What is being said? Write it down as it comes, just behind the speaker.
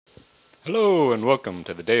Hello and welcome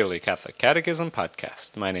to the Daily Catholic Catechism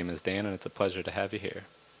podcast. My name is Dan and it's a pleasure to have you here.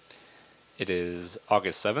 It is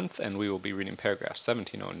August 7th and we will be reading paragraphs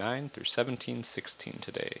 1709 through 1716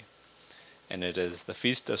 today. And it is the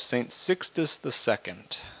feast of St. Sixtus II.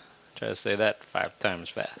 Try to say that 5 times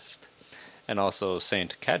fast. And also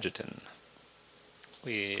St. Cajetan.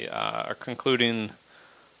 We are concluding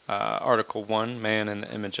Article 1, Man in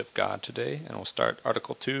the Image of God today. And we'll start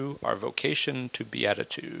Article 2, Our Vocation to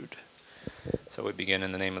Beatitude. So we begin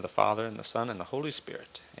in the name of the Father, and the Son, and the Holy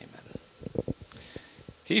Spirit. Amen.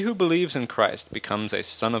 He who believes in Christ becomes a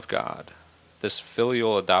son of God. This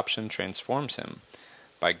filial adoption transforms him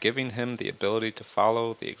by giving him the ability to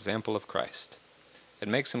follow the example of Christ. It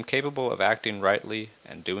makes him capable of acting rightly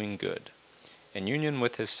and doing good. In union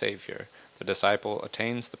with his Savior, the disciple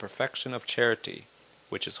attains the perfection of charity,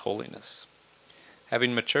 which is holiness.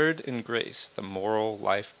 Having matured in grace, the moral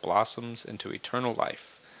life blossoms into eternal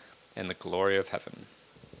life and the glory of heaven.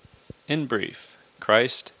 In brief,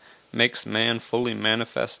 Christ makes man fully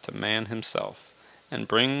manifest to man himself, and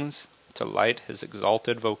brings to light his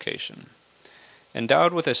exalted vocation.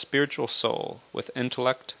 Endowed with a spiritual soul, with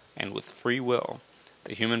intellect, and with free will,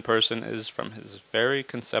 the human person is from his very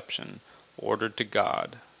conception ordered to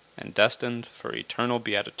God, and destined for eternal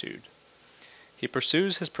beatitude. He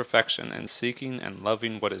pursues his perfection in seeking and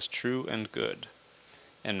loving what is true and good.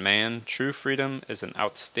 In man, true freedom is an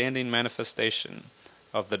outstanding manifestation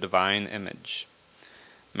of the divine image.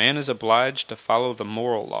 Man is obliged to follow the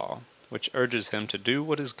moral law, which urges him to do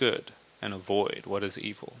what is good and avoid what is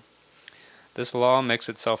evil. This law makes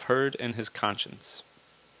itself heard in his conscience.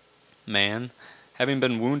 Man, having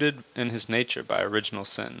been wounded in his nature by original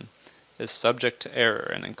sin, is subject to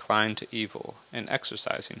error and inclined to evil in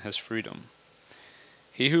exercising his freedom.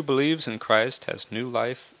 He who believes in Christ has new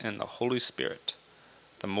life in the Holy Spirit.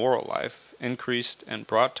 The moral life, increased and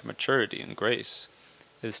brought to maturity in grace,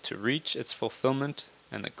 is to reach its fulfillment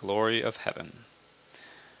in the glory of heaven.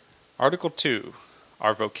 Article 2.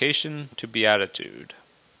 Our Vocation to Beatitude.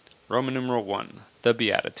 Roman numeral 1. The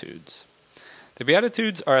Beatitudes. The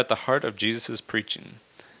Beatitudes are at the heart of Jesus' preaching.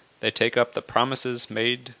 They take up the promises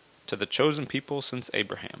made to the chosen people since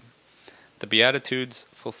Abraham. The Beatitudes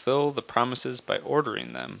fulfill the promises by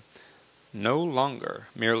ordering them no longer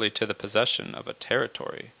merely to the possession of a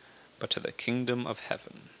territory, but to the kingdom of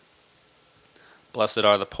heaven. Blessed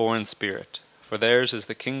are the poor in spirit, for theirs is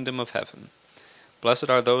the kingdom of heaven. Blessed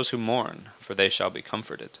are those who mourn, for they shall be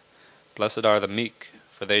comforted. Blessed are the meek,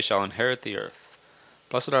 for they shall inherit the earth.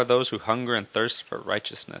 Blessed are those who hunger and thirst for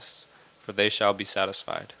righteousness, for they shall be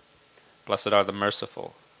satisfied. Blessed are the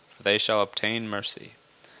merciful, for they shall obtain mercy.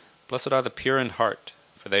 Blessed are the pure in heart,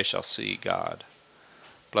 for they shall see God.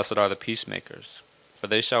 Blessed are the peacemakers, for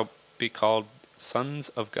they shall be called sons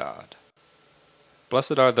of God.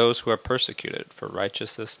 Blessed are those who are persecuted for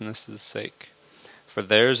righteousness' sake, for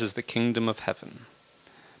theirs is the kingdom of heaven.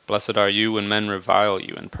 Blessed are you when men revile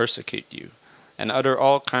you and persecute you, and utter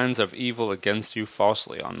all kinds of evil against you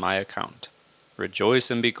falsely on my account. Rejoice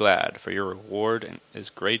and be glad, for your reward is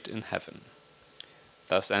great in heaven.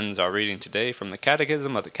 Thus ends our reading today from the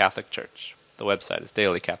Catechism of the Catholic Church. The website is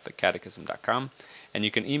dailycatholicatechism.com, and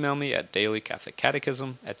you can email me at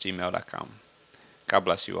dailycatholicatechism@gmail.com. God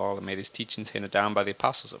bless you all, and may these teachings handed down by the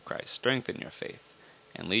apostles of Christ strengthen your faith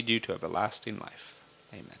and lead you to everlasting life.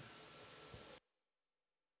 Amen.